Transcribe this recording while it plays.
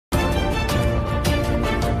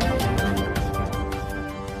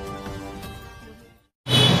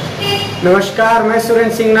नमस्कार, मैं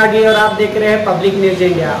सुरेंद्र सिंह नागी और आप देख रहे हैं पब्लिक न्यूज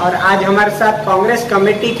इंडिया। और आज हमारे साथ कांग्रेस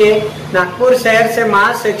कमेटी के नागपुर शहर से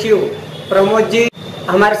महासचिव प्रमोद जी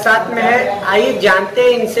हमारे साथ में है। आइए जानते हैं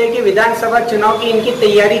इनसे कि विधानसभा चुनाव की इनकी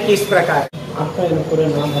तैयारी किस प्रकार है। आपका पूरा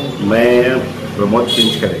नाम है? मैं प्रमोद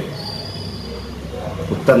चिंचखede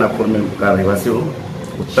उत्तर नागपुर में का रहवासी हूँ।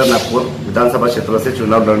 उत्तर नागपुर विधानसभा क्षेत्र से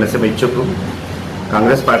चुनाव लड़ने से मैं इच्छुक हूँ।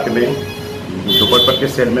 कांग्रेस पार्टी में झोपड़पट्टी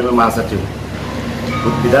सेल में मैं महासचिव हूँ।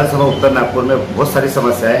 विधानसभा उत्तर नागपुर में बहुत सारी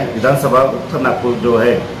समस्याएं हैं। विधानसभा उत्तर नागपुर जो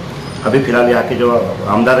है, अभी फिलहाल यहाँ के जो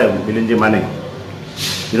आमदार है मिलिंद जी माने,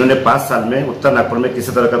 इन्होंने 5 साल में उत्तर नागपुर में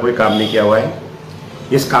किसी तरह का कोई काम नहीं किया हुआ है।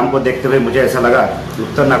 इस काम को देखते हुए मुझे ऐसा लगा कि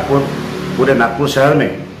उत्तर नागपुर, पूरे नागपुर शहर में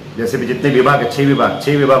जैसे भी जितने विभाग है,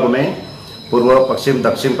 6 विभागों में पूर्व, पश्चिम,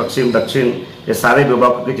 दक्षिण, ये सारे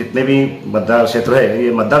विभागों के जितने भी मतदार क्षेत्र है,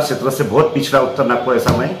 ये मतदार क्षेत्र से बहुत पिछड़ा उत्तर नागपुर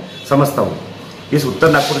ऐसा मैं समझता हूँ। इस उत्तर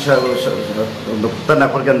नागपुर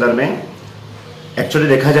के अंदर में एक्चुअली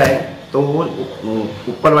देखा जाए तो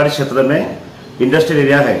ऊपरवाड़ी क्षेत्र में इंडस्ट्रियल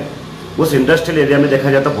एरिया है। उस इंडस्ट्रियल एरिया में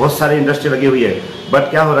देखा जाए तो बहुत सारी इंडस्ट्री लगी हुई है, बट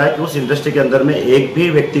क्या हो रहा है कि उस इंडस्ट्री के अंदर में एक भी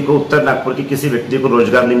व्यक्ति को, उत्तर नागपुर की किसी व्यक्ति को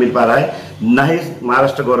रोजगार नहीं मिल पा रहा है। न ही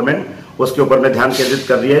महाराष्ट्र गवर्नमेंट उसके ऊपर में ध्यान केंद्रित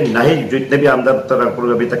कर रही है, न ही जितने भी आमदार उत्तर नागपुर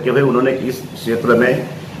में अभी तक के हुए, उन्होंने इस क्षेत्र में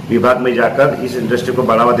विभाग में जाकर इस इंडस्ट्री को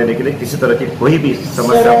बढ़ावा देने के लिए किसी तरह की कोई भी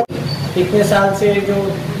समस्या। इतने साल से जो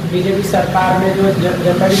बीजेपी सरकार में जो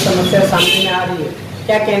जनता समस्या सामने में आ रही है,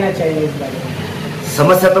 क्या कहना चाहिए इस बारे में?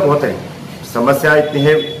 समस्या तो बहुत है, समस्या इतनी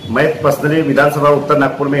है। मैं पर्सनली विधानसभा उत्तर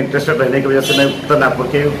नागपुर में इंटरेस्टेड रहने की वजह से मैं उत्तर नागपुर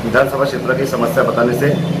के विधानसभा क्षेत्र की समस्या बताने से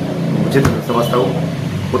उचित समझता हूँ।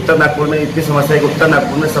 उत्तर नागपुर में इतनी समस्या है कि उत्तर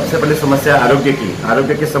नागपुर में सबसे पहले समस्या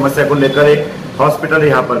आरोग्य की समस्या को लेकर एक हॉस्पिटल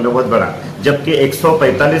यहाँ पर में बहुत बड़ा, जबकि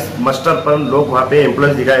 145 मस्टर पर लोग वहाँ पे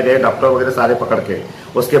एम्प्लॉयज दिखाए गए, डॉक्टर वगैरह सारे पकड़ के।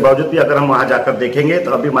 उसके बावजूद भी अगर हम वहाँ जाकर देखेंगे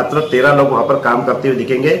तो अभी मात्र 13 लोग वहाँ पर काम करते हुए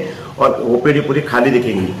दिखेंगे और ओपीडी पूरी खाली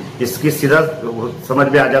दिखेंगी। इसकी सीधा समझ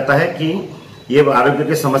में आ जाता है कि ये आरोग्य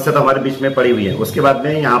की समस्या तो हमारे बीच में पड़ी हुई है। उसके बाद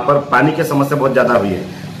में यहाँ पर पानी की समस्या बहुत ज़्यादा हुई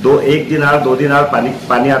है। 1 दिन और 2 दिन और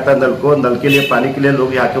पानी आता है नल के लिए, पानी के लिए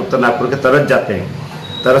लोग यहाँ के उत्तर नागपुर के तरस जाते हैं।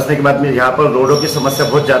 तरसने के बाद में यहाँ पर रोडों की समस्या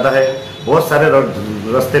बहुत ज़्यादा है। बहुत सारे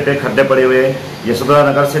रास्ते पे खड्डे पड़े हुए हैं। यशोधरा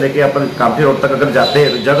नगर से लेके अपन कामठी रोड तक अगर जाते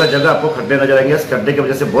हैं तो जगह जगह आपको खड्डे नजर आएंगे। इस खड्डे की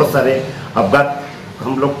वजह से बहुत सारे अपघात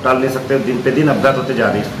हम लोग टाल नहीं सकते, दिन पे दिन अपघात होते जा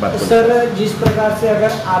रही है। इस बात को सर, जिस प्रकार से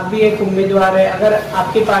अगर आप भी एक उम्मीदवार है, अगर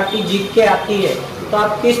आपकी पार्टी जीत के आती है तो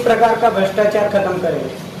आप किस प्रकार का भ्रष्टाचार खत्म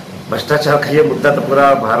करेंगे? भ्रष्टाचार का ये मुद्दा तो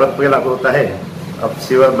पूरा भारत पे लागू होता है। अब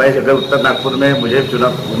सिवा मैं अगर उत्तर नागपुर में मुझे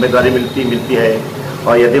चुनाव उम्मीदवारी मिलती है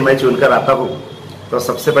और यदि मैं चुनकर आता हूँ तो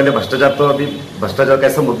सबसे पहले भ्रष्टाचार का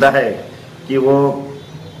ऐसा मुद्दा है कि वो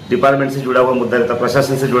डिपार्टमेंट से जुड़ा हुआ मुद्दा रहता,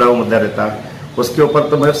 प्रशासन से जुड़ा हुआ मुद्दा रहता। उसके ऊपर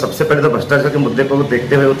तो मैं सबसे पहले तो भ्रष्टाचार के मुद्दे को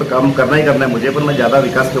देखते हुए तो काम करना ही करना है मुझे, पर मैं ज़्यादा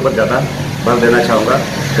विकास के ऊपर ज़्यादा भर देना चाहूँगा,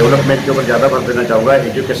 डेवलपमेंट के ऊपर ज़्यादा भर देना चाहूँगा,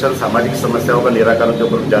 एजुकेशन, सामाजिक समस्याओं का निराकरण के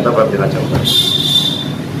ऊपर ज़्यादा भर देना चाहूँगा।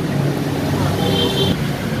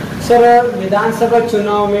 सर, विधानसभा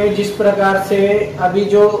चुनाव में जिस प्रकार से अभी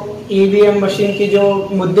जो ईवीएम मशीन की जो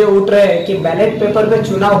मुद्दे उठ रहे हैं कि बैलेट पेपर पे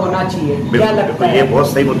चुनाव होना चाहिए, क्या लगता है? ये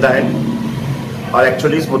बहुत सही मुद्दा है और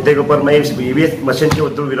एक्चुअली इस मुद्दे के ऊपर मैं इस ईवीएम मशीन के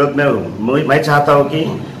विरोध में हूँ। मैं चाहता हूँ कि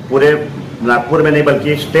पूरे नागपुर में नहीं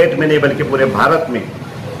बल्कि स्टेट में नहीं बल्कि पूरे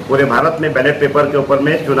भारत में बैलेट पेपर के ऊपर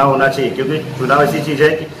में चुनाव होना चाहिए। क्योंकि चुनाव ऐसी चीज़ है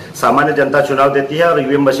कि सामान्य जनता चुनाव देती है और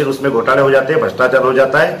ईवीएम मशीन उसमें घोटाले हो जाते हैं, भ्रष्टाचार हो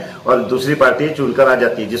जाता है और दूसरी पार्टी चुनकर आ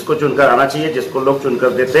जाती है। जिसको चुनकर आना चाहिए, जिसको लोग चुनकर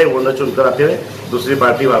देते हैं, वो न चुनकर आते हुए दूसरी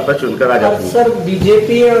पार्टी वहाँ पर चुनकर आ जाती है। सर,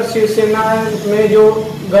 बीजेपी और शिवसेना में जो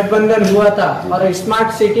गठबंधन हुआ था और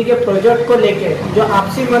स्मार्ट सिटी के प्रोजेक्ट को लेके जो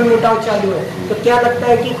आपसी मनमुटाव चालू है, तो क्या लगता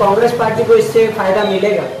है कि कांग्रेस पार्टी को इससे फायदा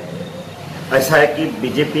मिलेगा? ऐसा है कि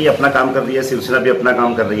बीजेपी अपना काम कर रही है, शिवसेना भी अपना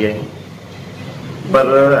काम कर रही है,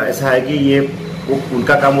 पर ऐसा है कि ये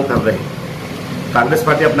उनका काम वो कर रहे हैं। कांग्रेस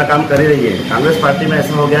पार्टी अपना काम कर ही रही है। कांग्रेस पार्टी में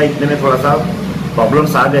ऐसा हो गया, इतने में थोड़ा सा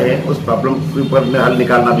प्रॉब्लम्स आ गए हैं, उस प्रॉब्लम के ऊपर में हल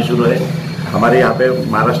निकालना भी शुरू है। हमारे यहाँ पे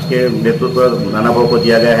महाराष्ट्र के नेतृत्व नाना भाऊ को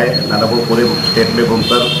दिया गया है। नाना भाऊ पूरे स्टेट में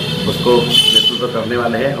घूमकर उसको नेतृत्व करने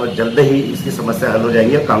वाले हैं और जल्द ही इसकी समस्या हल हो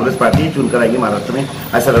जाएंगी और कांग्रेस पार्टी चुनकर आएंगी महाराष्ट्र में,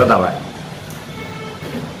 ऐसा मेरा दावा है।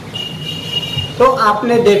 तो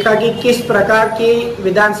आपने देखा कि किस प्रकार की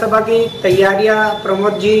विधानसभा की तैयारियां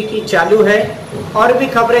प्रमोद जी की चालू है। और भी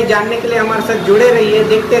खबरें जानने के लिए हमारे साथ जुड़े रहिए,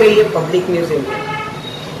 देखते रहिए पब्लिक न्यूज इंडिया।